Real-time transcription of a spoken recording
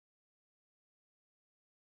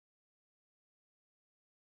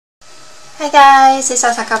Hi guys, it's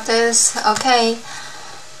Cactus. Okay,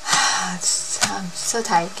 I'm so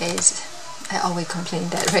tired, guys. I always complain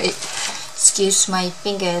that, right? Excuse my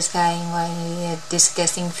fingers, guys. My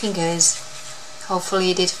disgusting fingers.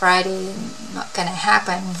 Hopefully this Friday not gonna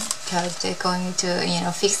happen because they're going to,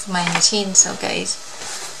 fix my machine. So guys,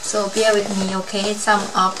 so bear with me, okay? Some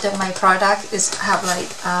of my product is have like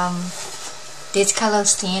this color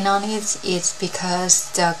stain on it. It's because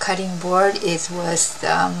the cutting board was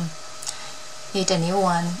need a new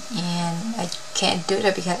one, and I can't do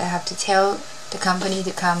that because I have to tell the company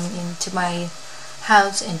to come into my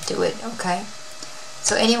house and do it. Okay,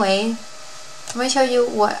 so anyway, let me show you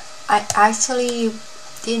what I actually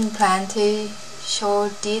didn't plan to show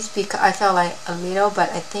this because I felt like a little,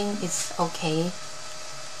 but I think it's okay.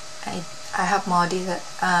 I have more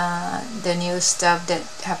the new stuff that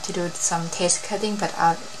have to do with some test cutting, but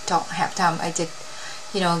I don't have time. I just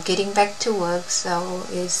getting back to work, so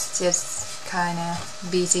it's just kind of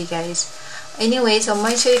busy, guys. Anyway, so I'm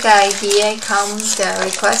gonna show you guys. Here comes the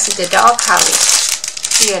request to the dog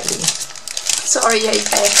house. Clearly, sorry I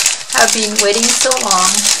have been waiting so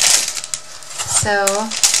long. So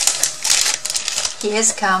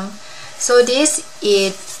here's come. So this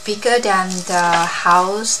is bigger than the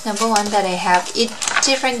house number one that I have. It's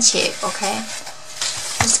different shape, okay?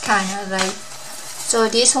 It's kind of like, so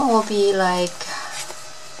this one will be like,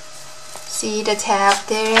 see the tab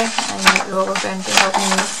there? I need rubber band to help me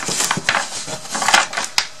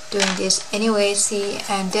doing this. Anyway, see,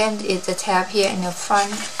 and then it's the tab here in the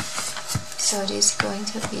front. So this is going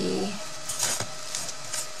to be,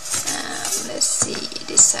 let's see,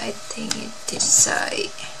 this side thing, this side.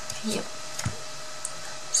 Yep.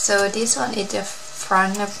 So this one is the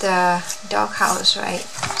front of the doghouse, right?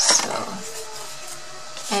 So,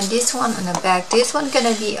 and this one on the back. This one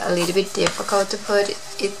gonna be a little bit difficult to put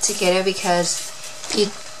it together because it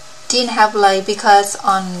didn't have like, because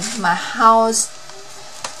on my house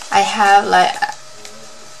I have like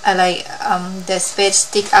the space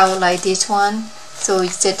stick out like this one, so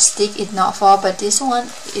it's just stick it not fall. But this one,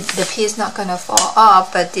 the piece not gonna fall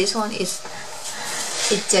off, but this one it's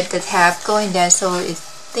just the tab going there, so it's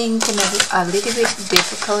think gonna be a little bit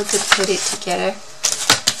difficult to put it together.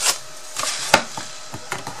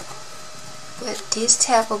 But this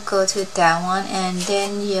tab will go to that one, and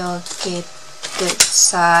then you'll get the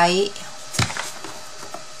side.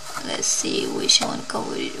 Let's see which one go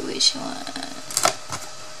with which one.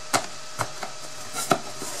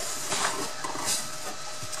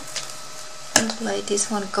 Looks like this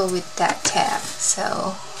one go with that tab.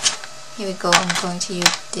 So here we go. I'm going to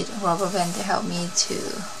use the rubber band to help me to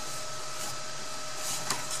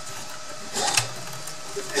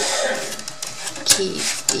keep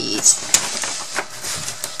these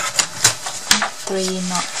three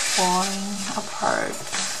not falling apart.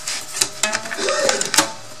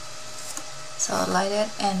 So like that,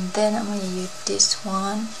 and then I'm going to use this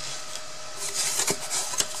one.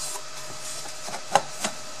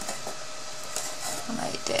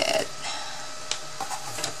 Like that.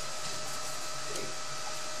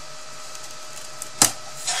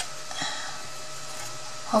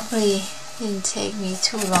 Hopefully it didn't take me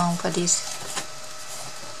too long for this.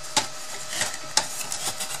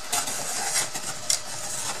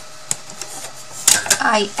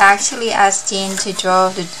 I actually asked Jane to draw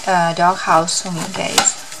the dog house for me,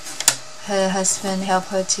 guys. Her husband helped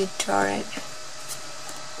her to draw it.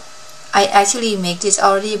 I actually make this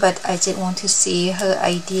already, but I just want to see her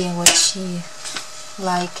idea, what she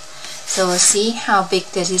like. So see how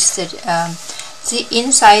big this is. See,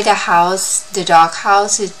 inside the house, the dog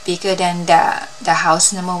house is bigger than the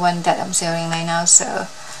house number one that I'm selling right now. So,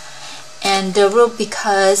 and the roof,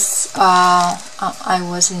 because I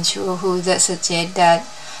wasn't sure who that suggested that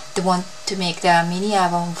they want to make the mini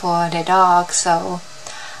album for the dog, so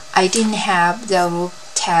I didn't have the roof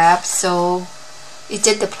tab, so it's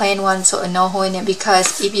just the plain one, so no hole in it.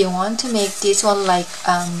 Because if you want to make this one like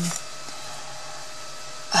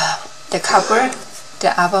the cover,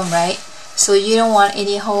 the album, right? So you don't want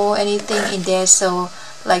any hole, anything in there. So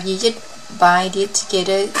like you just bind it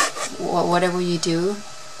together, whatever you do.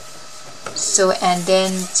 So, and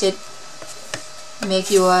then just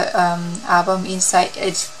make your album inside.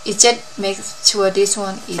 It just makes sure this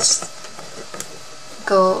one is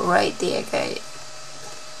go right there, guys.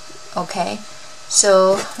 Okay.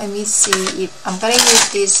 So let me see if I'm gonna use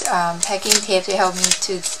this packing tape to help me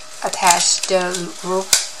to attach the roof.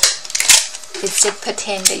 It's just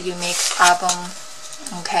pretend that you make album,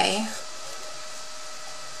 okay?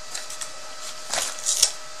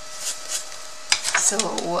 So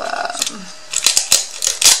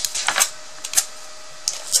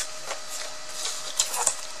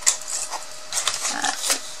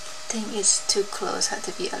think it's too close, have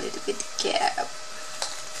to be a little bit gap,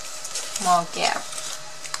 more gap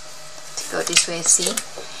to go this way. See,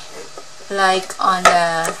 like on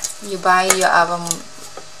the, you buy your album,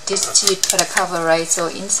 this sheet for the cover, right? So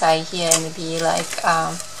inside here and be like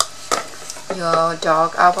your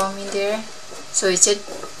dog album in there. So you just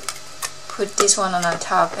put this one on the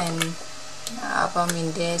top and album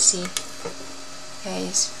in there. See,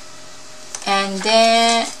 guys. And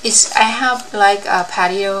then I have like a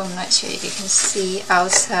patio. I'm not sure if you can see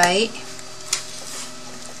outside.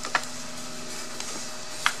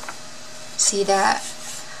 See that?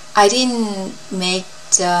 I didn't make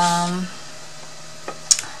the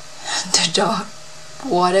dog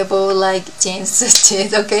water bowl like Jane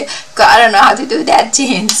suggested. Okay, because I don't know how to do that,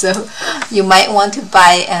 Jane. So you might want to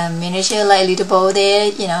buy a miniature like little bowl there,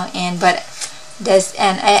 you know. And but that's,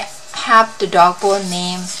 and I have the dog bowl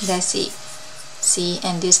name. That's it. See,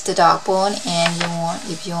 and this the dog bone, and you want,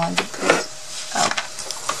 if you want to put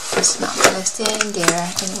it's not gonna stay in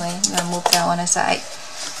there anyway. I'm gonna move that one aside.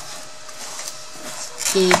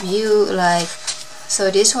 If you like, so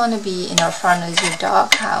this one will be in our front of your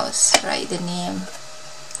dog house, right? The name,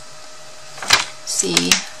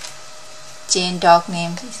 see, Jane dog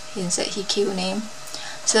name, he said he cute name.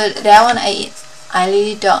 So that one I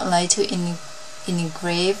really don't like to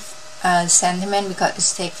engrave sentiment because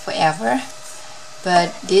it takes forever.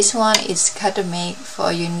 But this one is custom made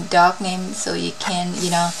for your dog name, so you can,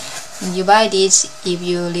 you know, when you buy this, if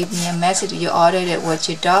you leave me a message, you order it with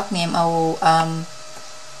your dog name, I will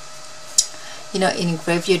you know,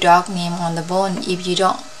 engrave your dog name on the bone. If you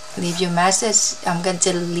don't leave your message, I'm going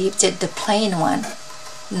to leave just the plain one,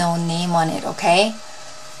 no name on it. Okay,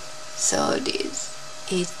 so this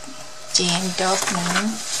is Jane dog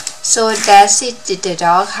name. So that's it, the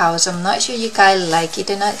dog house. I'm not sure you guys like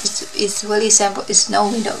it or not. It's really simple. It's no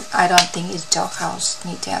window. I don't think it's dog house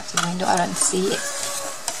need to have the window. I don't see it.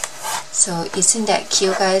 So isn't that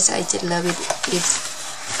cute, guys? I just love it.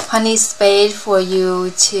 It's honey space for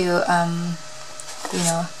you to you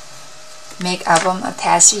know, make album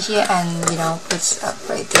attached here, and you know, puts up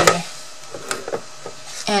right there.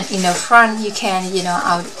 And in the front you can, you know,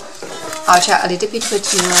 I'll try a little bit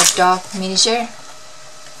with your dog miniature.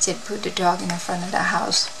 Just put the dog in the front of the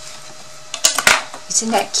house.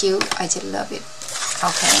 Isn't that cute? I just love it.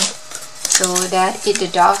 Okay, so that is the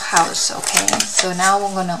dog house. Okay, so now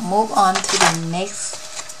we're gonna move on to the next.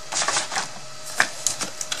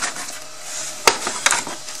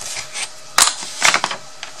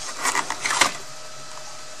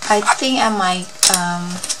 I think I might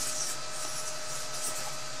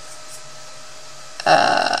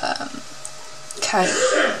cut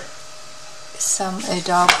some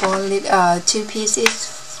adorable two pieces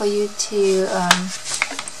for you to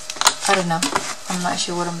I don't know, I'm not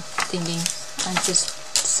sure what I'm thinking. I'm just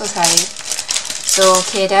so tired. So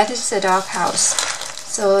okay, that is the dog house.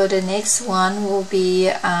 So the next one will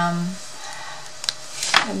be let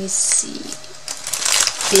me see,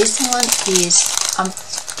 this one is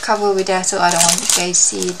covered with that, so I don't want you guys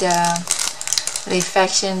see the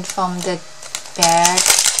reflection from the bag.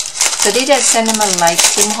 So this is sentiment like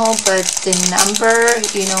simple, but the number,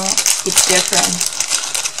 you know, it's different.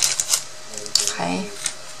 Okay,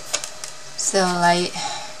 so like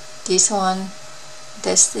this one,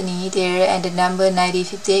 Destiny there, and the number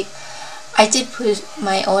 9058. I did put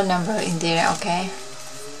my own number in there. Okay,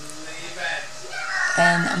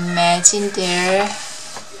 and imagine there.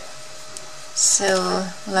 So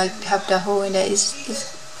like have the whole in there is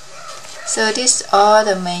so this all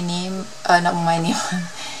the my name, not my name,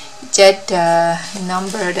 just the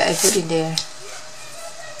number that I put in there.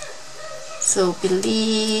 So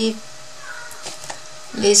believe,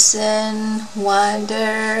 listen,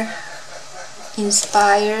 wonder,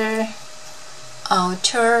 inspire,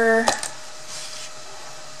 alter,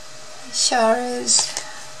 showers,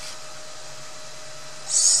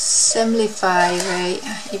 simplify, right?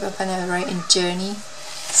 If I'm gonna write in journey.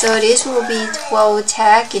 So this will be 12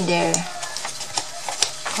 tag in there.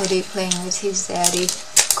 Cody playing with his daddy.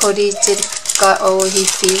 Cody just got over his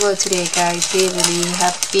fever today, guys. He really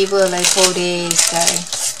have fever like 4 days, guys.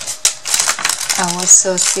 I was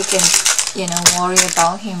so sick and, you know, worried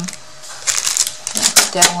about him.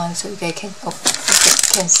 Put that one so you guys can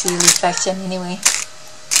see reflection anyway.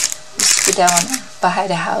 Just put that one behind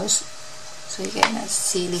the house so you can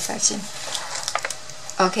see reflection.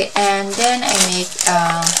 Okay, and then I make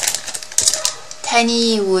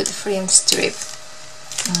tiny wood frame strip.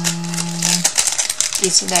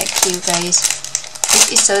 Isn't that cute, guys?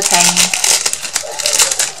 It is so tiny.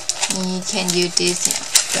 You can use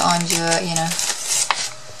this on your, you know,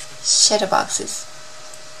 shutter boxes.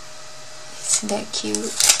 Isn't that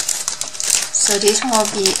cute? So this one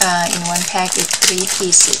will be in one pack with 3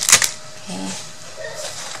 pieces. Okay.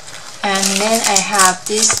 And then I have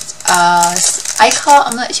this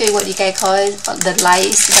I'm not sure what you guys call it, the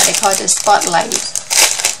lights, but I call it the spotlight.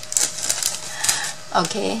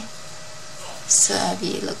 Okay, so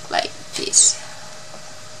it look like this.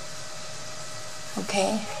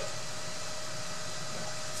 Okay,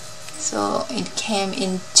 so it came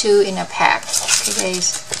in 2 in a pack. Okay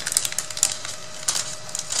guys,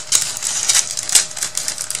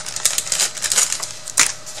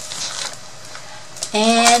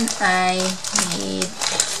 and I need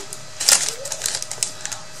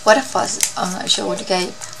water faucet. I'm not sure what you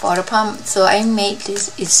guys, water pump. So I made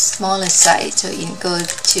this is smaller size, so it goes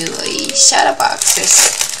to a shadow boxes.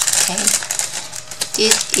 Okay,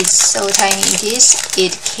 this is so tiny.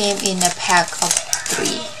 It came in a pack of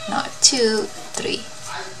 3, not 2, 3.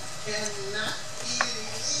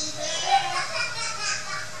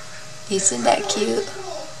 Isn't that cute?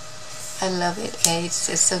 I love it, guys. It's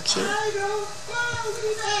just so cute.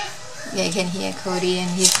 Yeah, you can hear Cody and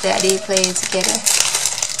his daddy playing together.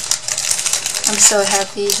 I'm so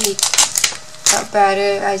happy he got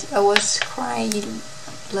better. I was crying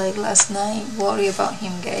like last night, worry about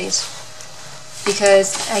him, guys,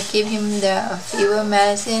 because I give him the fever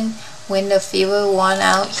medicine. When the fever won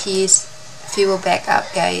out, his fever back up,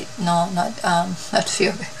 guys. No, not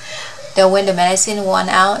fever. Then when the medicine won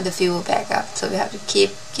out, the fever back up. So we have to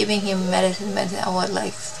keep giving him medicine. I was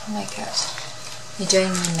like, oh my gosh, you're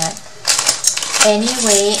doing me nuts.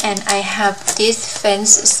 Anyway, and I have this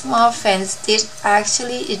fence, small fence. This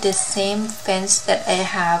actually is the same fence that I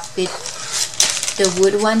have with the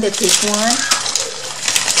wood one, the big one.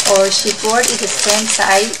 Or chipboard is the same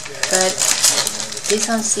size, but this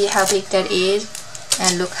one, see how big that is,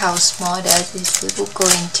 and look how small that is. It will go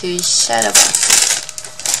into shadow box.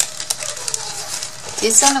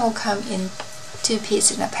 This one will come in 2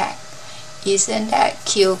 pieces in a pack. Isn't that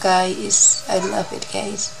cute, guys? I love it,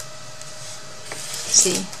 guys.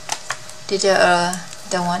 See, these are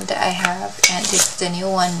the one that I have, and this is the new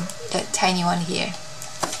one, the tiny one here.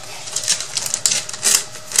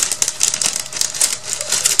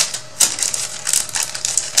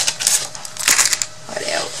 What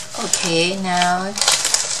else? Okay, now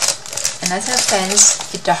another fence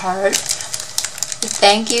with the heart.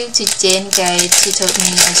 Thank you to Jane, guys. She told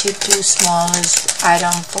me I should do smallest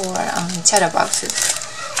item for shadow boxes.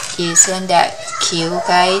 Isn't that cute,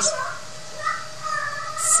 guys?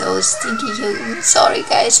 So stinky. Sorry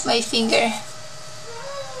guys, my finger.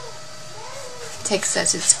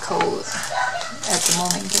 Texas is cold at the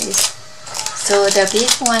moment, guys. So the big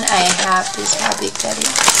one I have is how big that is.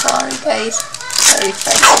 Sorry guys, very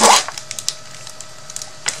fancy.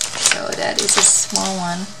 So that is a small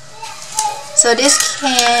one. So this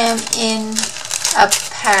came in a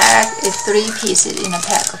pack, it's 3 pieces in a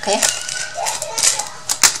pack, okay?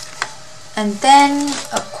 And then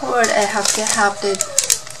of course I have to have the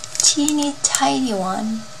teeny tiny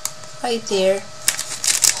one right there.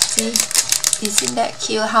 See, isn't that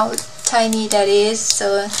cute how tiny that is?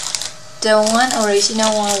 So the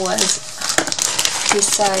original one was this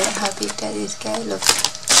side. How big that is, guys? Look,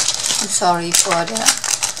 I'm sorry for the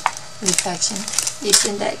reflection.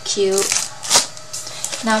 Isn't that cute?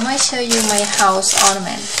 Now I'm going to show you my house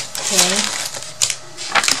ornament. Okay,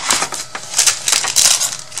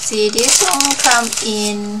 see, this one comes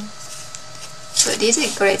in. So this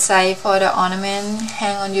is a great size for the ornament,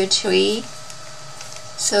 hang on your tree.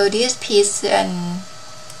 So this piece and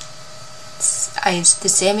is the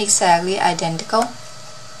same, exactly identical,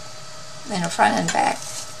 in the front and back.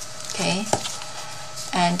 Okay,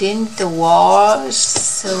 and then the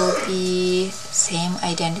walls will be same,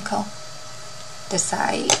 identical, the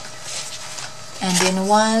side, and then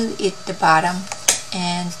one is the bottom,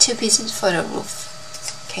 and 2 pieces for the roof.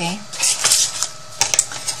 Okay.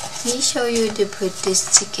 Let me show you to put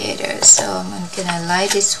this together. So I'm gonna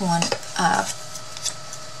light this one up.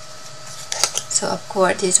 So of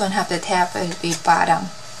course this one have the tab will be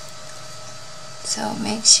bottom. So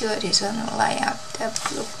make sure this one will light up. That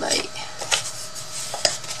look like.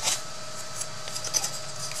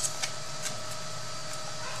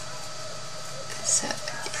 So,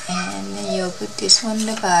 and then you'll put this one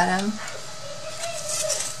the bottom.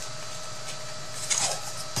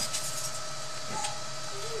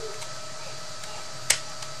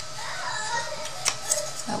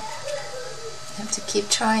 Have to keep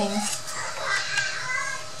trying.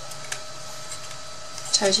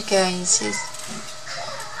 Told you guys,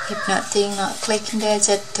 if nothing not clicking there,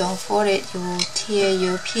 just don't fold it, you will tear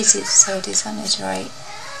your pieces. So this one is right.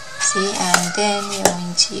 See, and then you're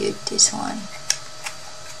going to use this one.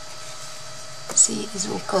 See, it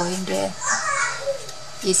will go in there.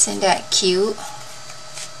 Isn't that cute?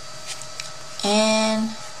 And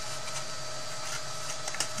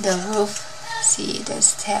the roof, see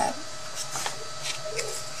this tab.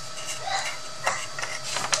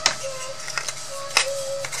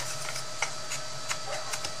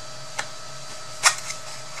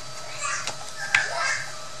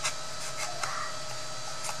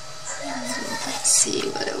 Let's see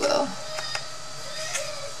what it will.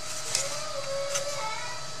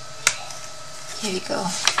 Here we go.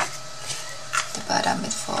 The bottom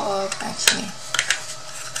is fall off actually.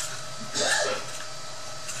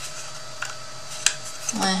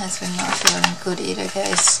 My husband not feeling good either,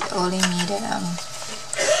 guys. Only me that I'm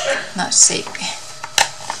not sick.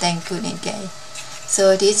 Thank goodness, guys.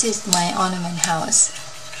 So this is my ornament house.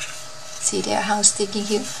 See that house sticking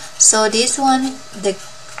here. So this one, the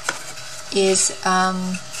is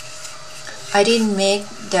I didn't make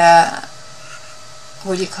the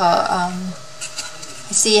what do you call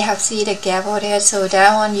see, you have see the gap over there. So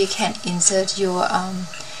that one you can insert your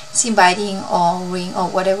seam binding or ring or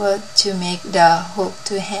whatever to make the hook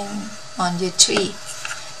to hang on your tree.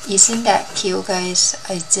 Isn't that cute, guys?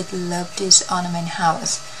 I just love this ornament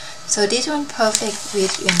house. So this one perfect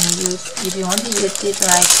with when you use, if you want to use it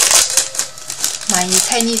like my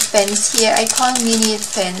tiny fence here. I call mini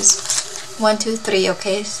fence 1 2 3.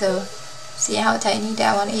 Okay, so see how tiny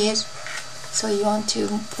that one is. So you want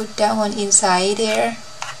to put that one inside there.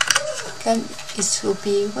 Then it will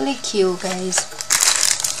be really cute, guys.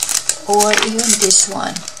 Or even this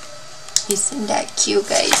one. Isn't that cute,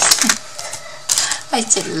 guys? I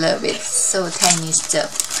just love it. So tiny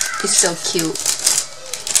stuff. It's so cute.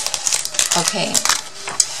 Okay.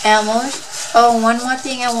 And one more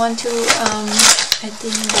thing I want to I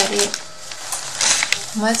think that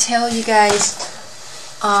I'm gonna tell you guys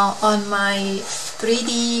on my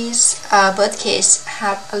 3D bird case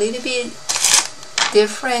have a little bit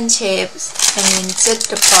different shapes. I mean, just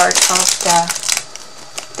the part of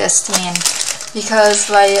the stand, because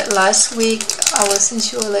like last week I wasn't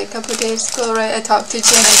sure, like a couple days ago, right? I talked to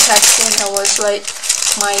Jen, I texted and I was like,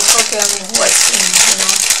 my programming wasn't,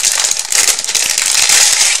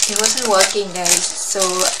 it wasn't working, guys. So,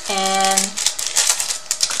 and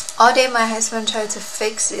all day my husband tried to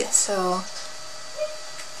fix it, so,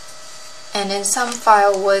 and then some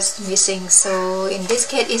file was missing. So in this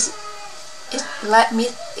case it let me,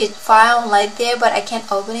 it file right there, but I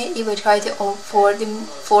can't open it. It will try to forward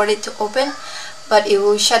it to open, but it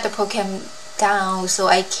will shut the program down, so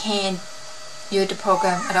I can't use the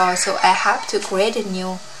program at all. So I have to create a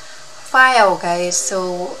new file, guys.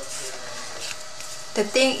 So the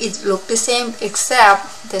thing is look the same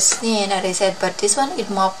except the stand, as I said, but this one is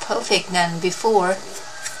more perfect than before.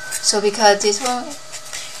 So because this one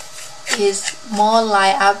is more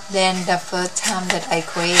light up than the first time that I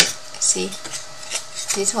create. See,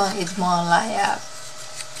 this one is more light up.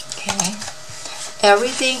 Okay,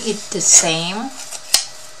 everything is the same.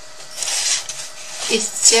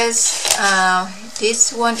 It's just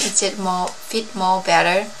this one is just more fit more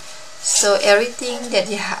better. So everything that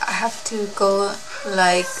you have to go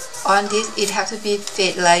like on this, it have to be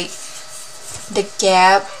fit like the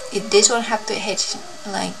gap. This one have to hit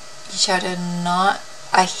like each other, not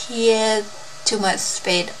adhere too much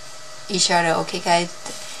space each other. Okay, guys.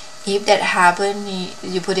 If that happen,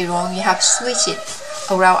 you put it wrong, you have to switch it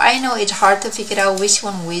around. I know it's hard to figure out which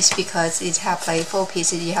one which, because it have like 4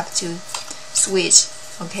 pieces you have to switch.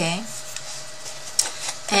 Okay,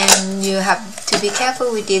 and you have to be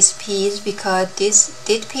careful with this piece, because this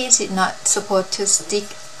piece is not supposed to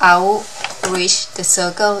stick out, reach the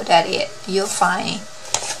circle. That it, you're fine.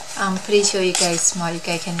 I'm pretty sure you guys smart, you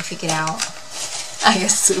guys can figure it out, I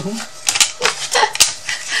assume.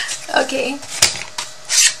 Okay,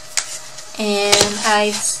 and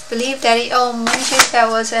I believe that it, oh my goodness, that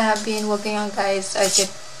was I have been working on, guys. I just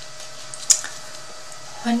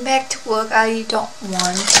went back to work. I don't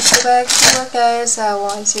want to go back to work, guys.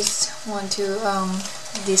 I just want to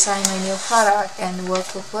design my new product and work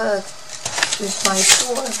with my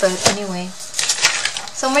store. But anyway,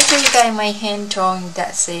 so make sure you guys my hand drawing.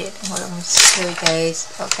 That's it. What I'm going to show you guys.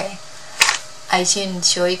 Okay, I shouldn't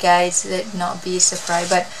show you guys, let not be surprised.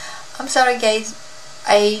 But I'm sorry, guys.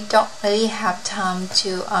 I don't really have time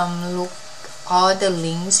to look all the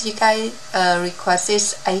links you guys request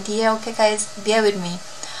this idea. Okay, guys, bear with me,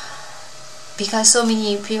 because so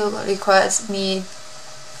many people request me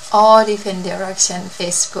all different direction,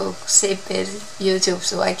 Facebook, YouTube,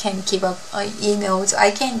 so I can't keep up emails. I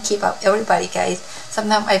can't keep up everybody, guys.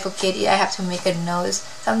 Sometimes I forget it, I have to make a note.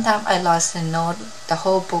 Sometimes I lost the note, the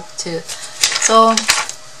whole book too. So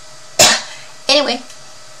anyway,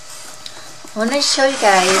 want to show you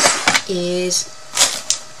guys is,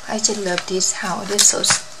 I just love this house. It's so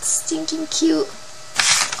stinking cute.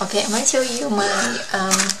 Okay, I'm gonna show you my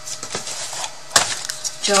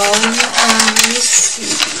drawing. Let me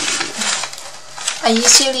see. I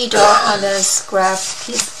usually draw on the scrap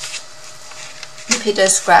piece of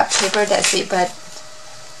scrap paper. That's it. But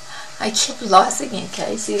I keep losing it,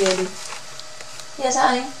 guys. Really. Yes,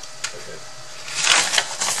 honey. Okay.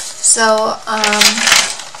 So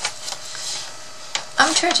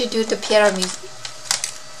I'm trying to do the pyramid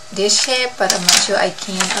this shape, but I'm not sure I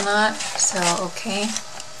can or not. So okay.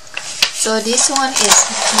 So this one is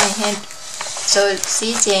my hand. So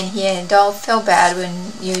see, Jane here, don't feel bad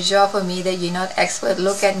when you draw for me that you're not expert.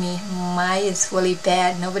 Look at me, mine is really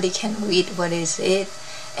bad. Nobody can read what is it.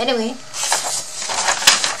 Anyway,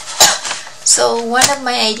 so one of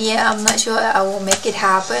my idea, I'm not sure I will make it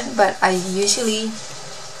happen, but I usually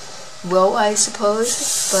will, I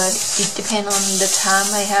suppose, but it depends on the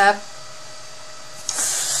time I have.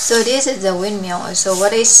 So this is the windmill. So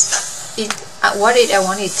what is it? What did I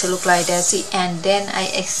want it to look like? That's it. And then I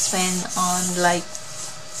expand on like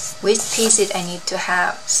which pieces I need to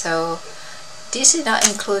have. So this is not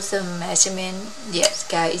include the measurement yet,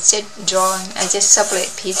 guys. It's just drawing. I just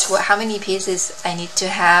separate piece. How many pieces I need to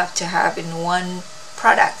have in one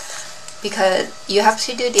product, because you have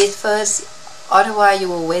to do this first. Otherwise, you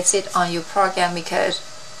will waste it on your program because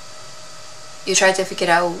you try to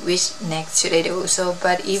figure out which next should I do. So,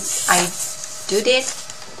 but if I do this,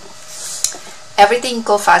 everything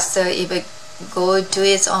go faster. If I go do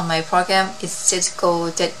it on my program, it's just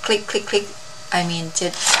click click click. I mean,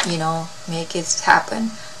 just make it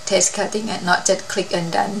happen. Test cutting and not just click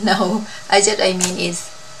and done. No, I mean is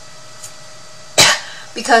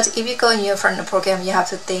because if you go in your front program, you have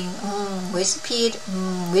to think which piece,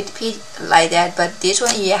 like that. But this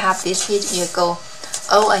one, you have this piece, you go,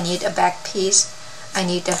 oh, I need a back piece, I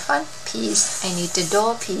need the front piece, I need the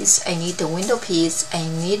door piece, I need the window piece, I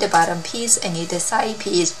need the bottom piece, I need the side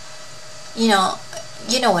piece. You know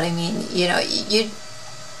what I mean.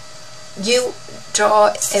 You draw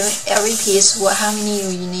every piece. How many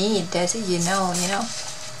you need? That's it.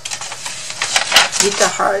 With the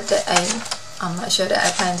heart, I'm not sure that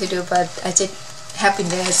I plan to do, but I just happen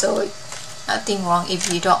there. So nothing wrong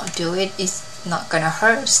if you don't do it. It's not gonna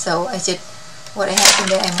hurt. So what I have in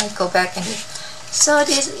there, I might go back and do. So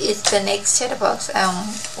this is the next shadow box. I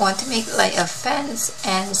want to make like a fence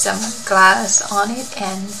and some glass on it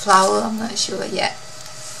and flower. I'm not sure yet.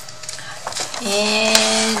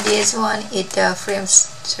 And this one is the frame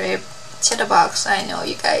strip shadow box. I know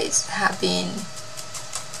you guys have been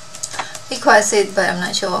requested, but I'm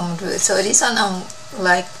not sure what I'm gonna do. So this one,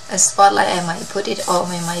 like a spotlight, I might put it or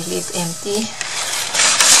I might leave empty.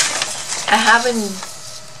 I haven't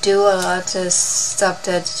do a lot of stuff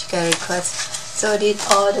that you can request. So did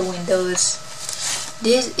all the windows.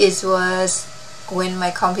 This was when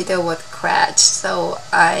my computer would crash, so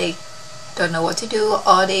I don't know what to do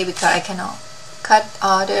all day because I cannot cut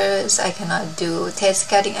orders, I cannot do test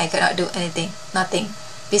cutting, I cannot do anything, nothing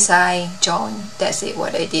besides drawing. That's it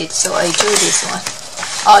what I did. So I drew this one,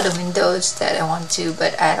 all the windows that I want to,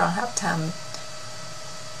 but I don't have time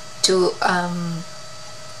to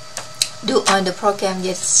do on the program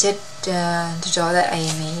yet. Just the draw that I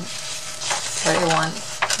made, what I want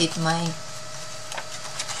it my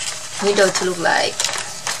window to look like.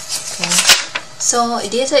 Okay, so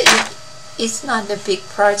this it's not a big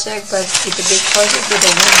project, but it's a big project with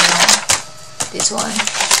the window. This one,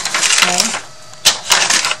 okay.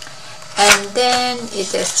 And then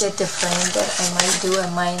it is just the frame that I might do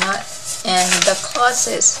and might not, and the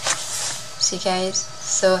closets. See, guys.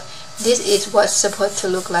 So this is what's supposed to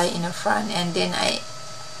look like in the front, and then as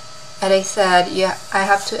I said, I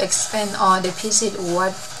have to expand all the pieces.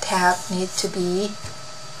 What tab needs to be.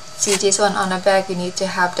 See, this one on the back, you need to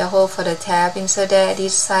have the hole for the tab inside there.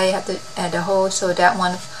 This side have to add the hole, so that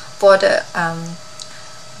one for the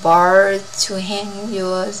bar to hang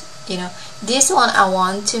yours. This one I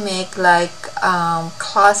want to make like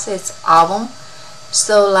closet album.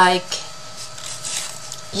 So like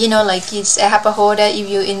like I have a hole that if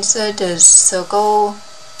you insert the circle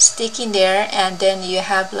stick in there, and then you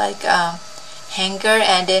have like a hanger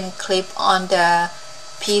and then clip on the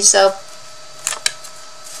piece of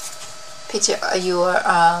picture your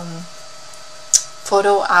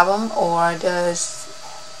photo album or the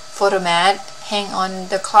photo mat hang on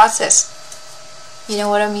the closet. You know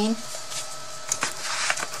what I mean?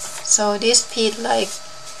 So this piece like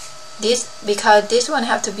this, because this one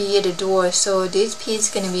have to be at the door, so this piece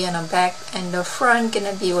gonna be on the back, and the front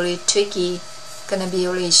gonna be really tricky, gonna be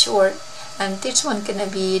really short, and this one gonna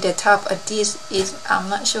be the top of this is, I'm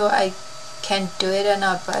not sure I can do it or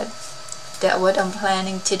not, but that's what I'm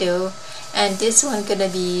planning to do. And this one gonna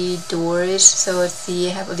be doors, so see,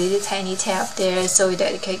 have a little tiny tab there so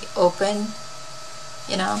that it can open,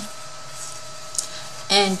 you know.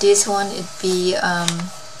 And this one would be I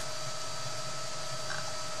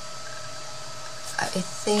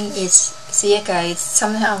think it's, see guys,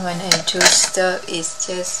 somehow when I do stuff it's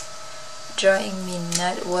just drawing me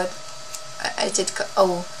nut. What I just got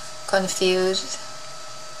confused.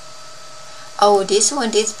 Oh, this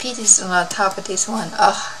one, this piece is on top of this one.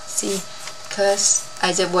 Oh, see, because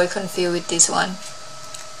I just was confused with this one.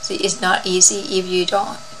 See, it's not easy if you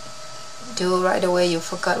don't do right away. You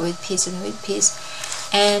forgot which piece and which piece.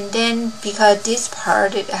 And then because this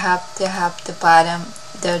part it have to have the bottom,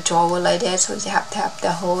 the drawer like that, so you have to have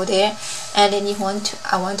the hole there. And then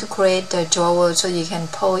I want to create the drawer so you can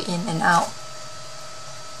pull in and out.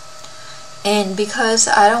 And because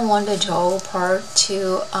I don't want the drawer part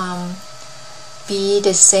to be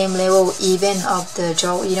the same level even of the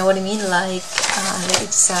drawer, you know what I mean? Like the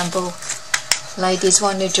example, like this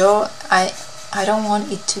one, the drawer, I don't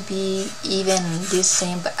want it to be even this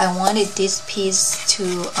same, but I wanted this piece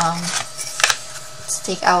to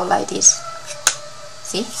stick out like this.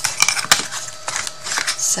 See?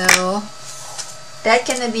 So that's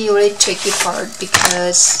gonna be a really tricky part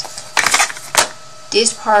because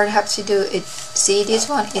this part have to do it. See, this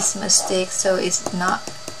one is mistake, so it's not,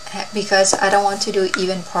 because I don't want to do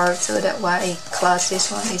even part, so that's why I close this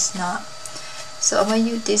one. Is not. So I'm gonna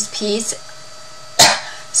use this piece.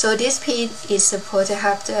 So this piece is supposed to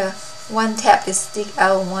have the one tab is stick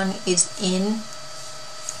out, one is in.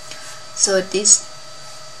 So this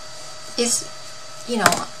is, you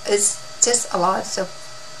know, it's just a lot. So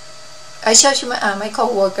I showed you my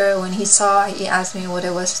co-worker when he saw, he asked me what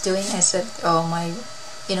I was doing. I said, oh, my,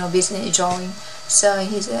 you know, business drawing. So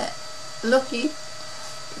he said, look, you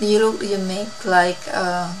make like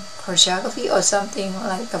choreography or something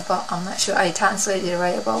like about, I'm not sure I translated it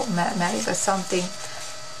right, about mathematics or something.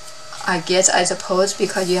 I guess, I suppose,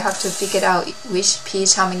 because you have to figure out which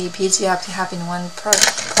piece, how many pieces you have to have in one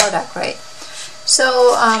product, right?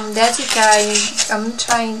 So that's it guys. I'm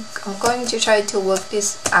going to try to work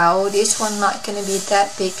this out. This one not gonna be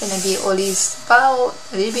that big, gonna be only about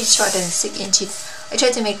a little bit short than 6 inches. I try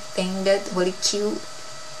to make things that really cute,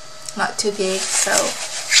 not too big. So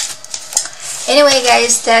anyway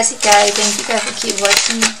guys, that's it guys. Thank you guys for keep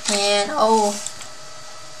watching. And oh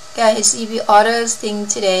guys, if you order thing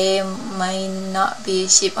today, might not be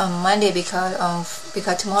shipped on Monday because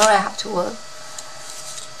tomorrow I have to work,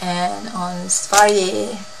 and on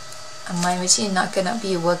Friday my machine not gonna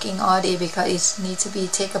be working all day because it needs to be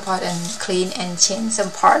take apart and clean and change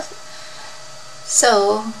some parts.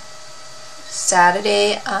 So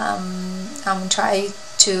Saturday I'm trying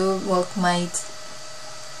to work my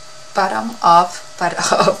bottom off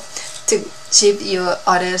to ship your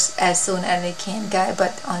orders as soon as I can guys.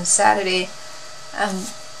 But on Saturday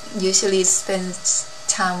usually spend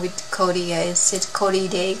time with Cody guys. It's Cody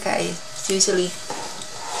day guys. Usually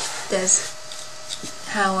that's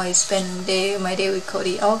how I spend my day with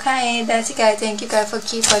Cody. Okay, that's it guys. Thank you guys for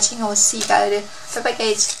keep watching. I will see you guys later. Bye bye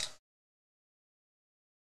guys.